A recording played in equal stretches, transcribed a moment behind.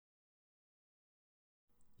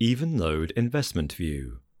Evenlode Investment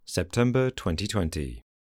View, September 2020.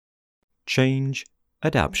 Change,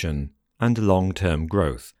 Adaption, and Long-Term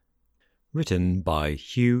Growth. Written by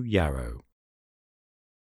Hugh Yarrow.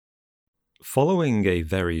 Following a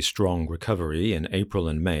very strong recovery in April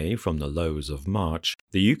and May from the lows of March,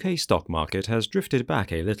 the UK stock market has drifted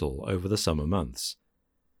back a little over the summer months.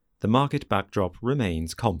 The market backdrop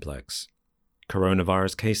remains complex.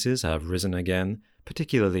 Coronavirus cases have risen again,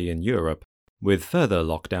 particularly in Europe, with further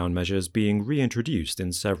lockdown measures being reintroduced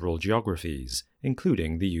in several geographies,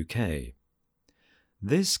 including the UK.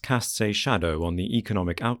 This casts a shadow on the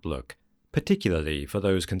economic outlook, particularly for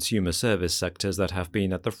those consumer service sectors that have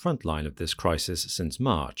been at the front line of this crisis since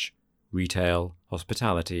March: retail,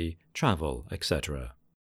 hospitality, travel, etc.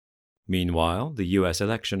 Meanwhile, the US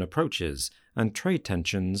election approaches, and trade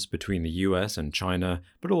tensions between the US and China,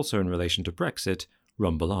 but also in relation to Brexit,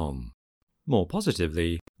 rumble on. More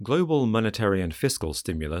positively, global monetary and fiscal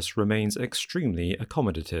stimulus remains extremely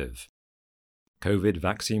accommodative. COVID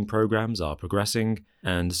vaccine programs are progressing,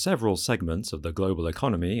 and several segments of the global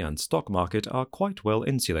economy and stock market are quite well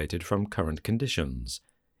insulated from current conditions,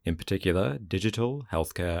 in particular digital,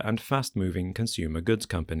 healthcare, and fast-moving consumer goods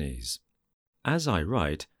companies. As I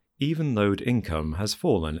write, Evenlode income has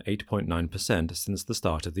fallen 8.9% since the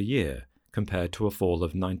start of the year, compared to a fall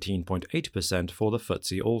of 19.8% for the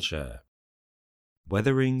FTSE All-Share.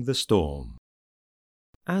 Weathering the storm.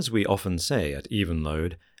 As we often say at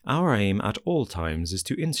Evenlode, our aim at all times is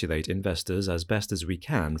to insulate investors as best as we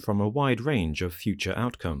can from a wide range of future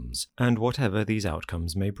outcomes, and whatever these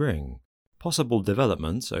outcomes may bring. Possible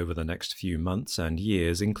developments over the next few months and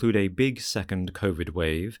years include a big second COVID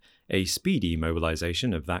wave, a speedy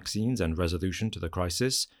mobilization of vaccines and resolution to the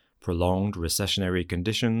crisis, prolonged recessionary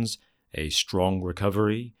conditions, a strong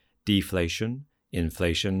recovery, deflation,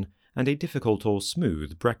 inflation, and a difficult or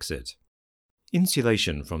smooth Brexit.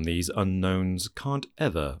 Insulation from these unknowns can't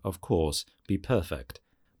ever, of course, be perfect,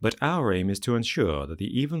 but our aim is to ensure that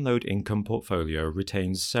the Evenlode income portfolio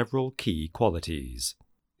retains several key qualities.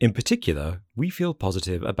 In particular, we feel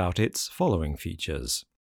positive about its following features: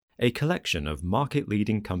 a collection of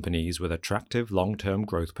market-leading companies with attractive long-term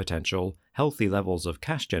growth potential, healthy levels of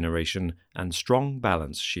cash generation, and strong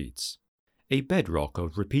balance sheets. A bedrock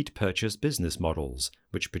of repeat purchase business models,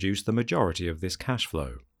 which produce the majority of this cash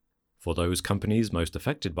flow. For those companies most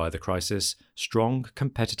affected by the crisis, strong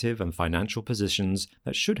competitive and financial positions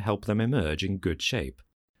that should help them emerge in good shape.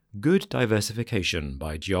 Good diversification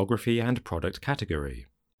by geography and product category.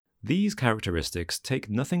 These characteristics take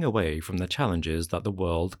nothing away from the challenges that the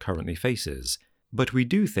world currently faces, but we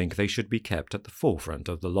do think they should be kept at the forefront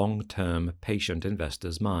of the long-term, patient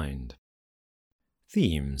investor's mind.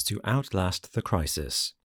 Themes to outlast the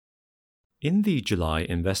crisis. In the July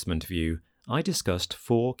investment view, I discussed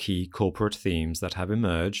 4 key corporate themes that have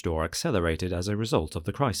emerged or accelerated as a result of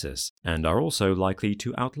the crisis, and are also likely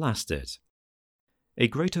to outlast it. A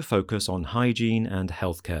greater focus on hygiene and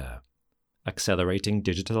healthcare. Accelerating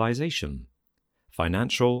digitalization.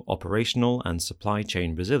 Financial, operational, and supply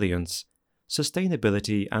chain resilience.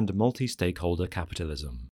 Sustainability and multi-stakeholder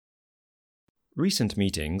capitalism. Recent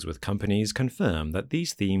meetings with companies confirm that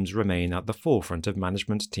these themes remain at the forefront of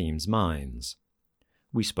management teams' minds.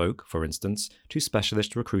 We spoke, for instance, to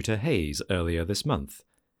specialist recruiter Hayes earlier this month.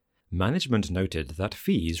 Management noted that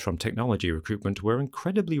fees from technology recruitment were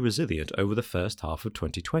incredibly resilient over the first half of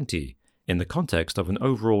 2020, in the context of an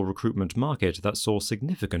overall recruitment market that saw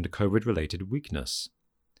significant COVID-related weakness.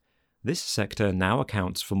 This sector now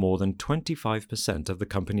accounts for more than 25% of the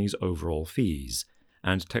company's overall fees,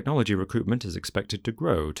 and technology recruitment is expected to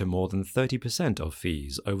grow to more than 30% of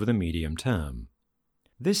fees over the medium term.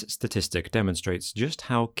 This statistic demonstrates just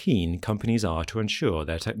how keen companies are to ensure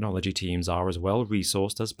their technology teams are as well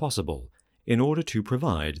resourced as possible in order to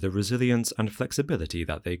provide the resilience and flexibility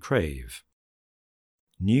that they crave.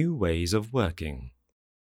 New ways of working.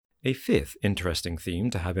 A 5th interesting theme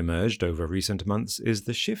to have emerged over recent months is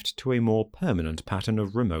the shift to a more permanent pattern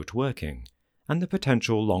of remote working, and the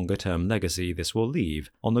potential longer-term legacy this will leave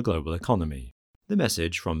on the global economy. The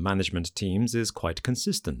message from management teams is quite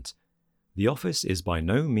consistent. The office is by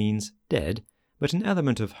no means dead, but an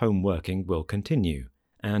element of home working will continue,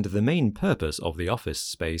 and the main purpose of the office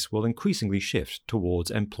space will increasingly shift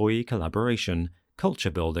towards employee collaboration,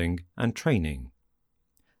 culture building, and training.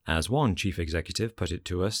 As one chief executive put it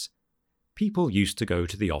to us, "People used to go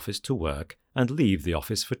to the office to work and leave the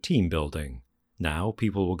office for team building. Now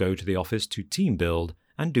people will go to the office to team build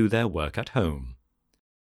and do their work at home."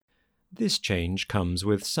 This change comes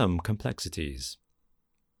with some complexities.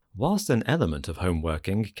 Whilst an element of home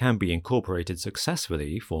working can be incorporated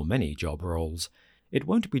successfully for many job roles, It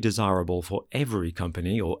won't be desirable for every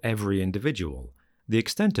company or every individual. The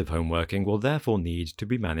extent of home working will therefore need to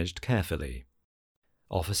be managed carefully.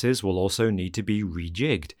 Offices will also need to be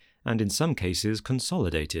rejigged and in some cases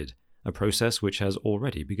consolidated, a process which has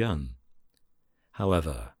already begun.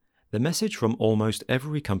 However, the message from almost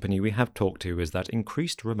every company we have talked to is that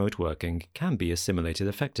increased remote working can be assimilated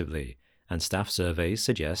effectively, and staff surveys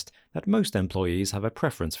suggest that most employees have a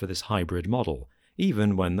preference for this hybrid model,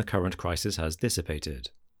 even when the current crisis has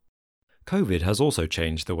dissipated. COVID has also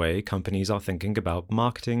changed the way companies are thinking about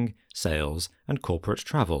marketing, sales, and corporate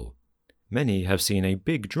travel. Many have seen a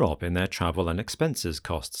big drop in their travel and expenses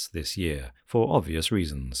costs this year, for obvious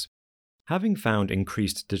reasons. Having found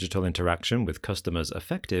increased digital interaction with customers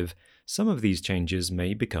effective, some of these changes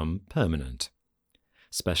may become permanent.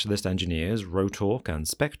 Specialist engineers Rotork and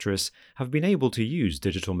Spectris have been able to use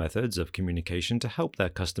digital methods of communication to help their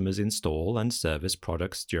customers install and service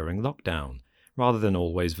products during lockdown, rather than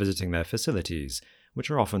always visiting their facilities,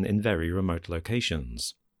 which are often in very remote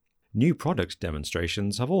locations. New product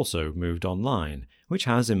demonstrations have also moved online, which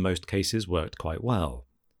has in most cases worked quite well.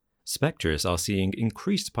 Spectris are seeing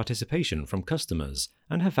increased participation from customers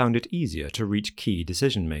and have found it easier to reach key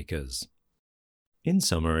decision makers. In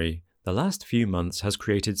summary, the last few months has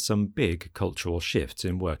created some big cultural shifts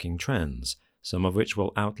in working trends, some of which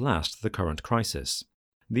will outlast the current crisis.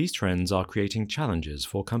 These trends are creating challenges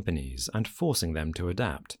for companies and forcing them to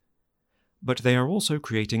adapt. But they are also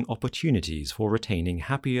creating opportunities for retaining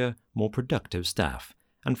happier, more productive staff,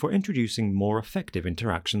 and for introducing more effective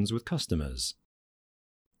interactions with customers.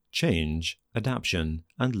 Change, adaptation,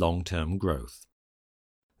 and long-term growth.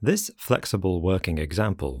 This flexible working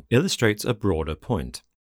example illustrates a broader point.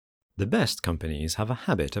 The best companies have a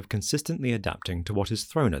habit of consistently adapting to what is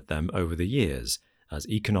thrown at them over the years, as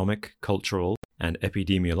economic, cultural, and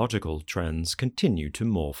epidemiological trends continue to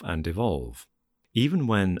morph and evolve. Even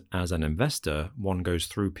when, as an investor, one goes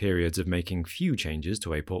through periods of making few changes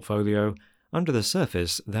to a portfolio, under the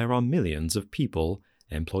surface there are millions of people,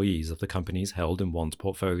 employees of the companies held in one's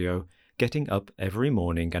portfolio, getting up every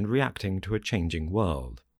morning and reacting to a changing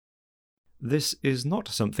world. This is not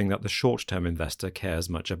something that the short-term investor cares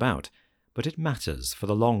much about, but it matters for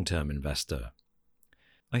the long-term investor.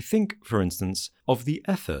 I think, for instance, of the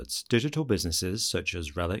efforts digital businesses such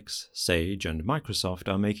as Relics, Sage, and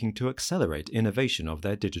Microsoft are making to accelerate innovation of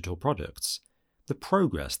their digital products, the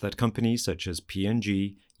progress that companies such as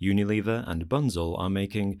P&G, Unilever, and Bunzl are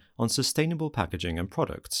making on sustainable packaging and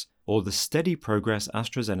products, or the steady progress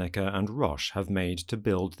AstraZeneca and Roche have made to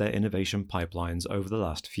build their innovation pipelines over the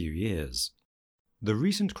last few years. The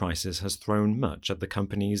recent crisis has thrown much at the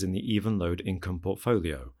companies in the Evenlode income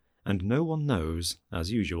portfolio, and no one knows,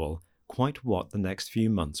 as usual, quite what the next few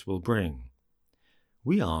months will bring.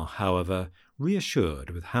 We are, however, reassured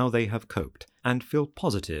with how they have coped and feel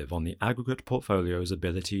positive on the aggregate portfolio's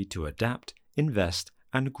ability to adapt, invest,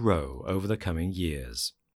 and grow over the coming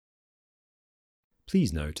years.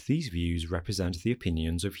 Please note these views represent the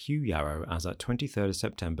opinions of Hugh Yarrow as at 23rd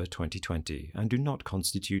September 2020 and do not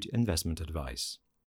constitute investment advice.